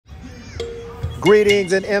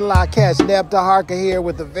Greetings and in-law cash. Neb Taharka here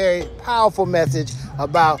with a very powerful message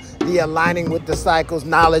about the Aligning with the Cycles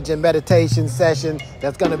knowledge and meditation session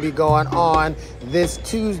that's going to be going on this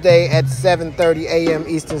Tuesday at 7:30 a.m.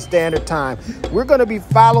 Eastern Standard Time. We're going to be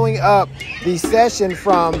following up the session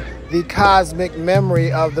from the cosmic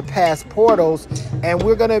memory of the past portals, and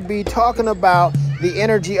we're going to be talking about the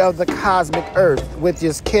energy of the cosmic earth with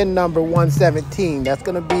just kin number 117. That's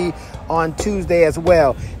going to be on Tuesday as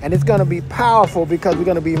well. And it's going to be powerful because we're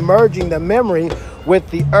going to be merging the memory with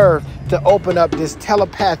the earth to open up this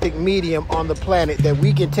telepathic medium on the planet that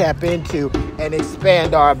we can tap into and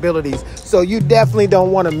expand our abilities. So you definitely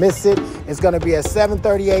don't want to miss it. It's going to be at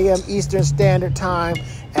 7:30 a.m. Eastern Standard Time.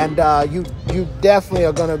 And you definitely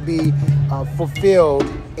are going to be fulfilled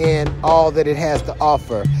in all that it has to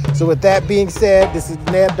offer. So with that being said, this is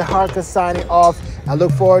Neb Taharka signing off. I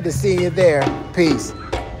look forward to seeing you there. Peace.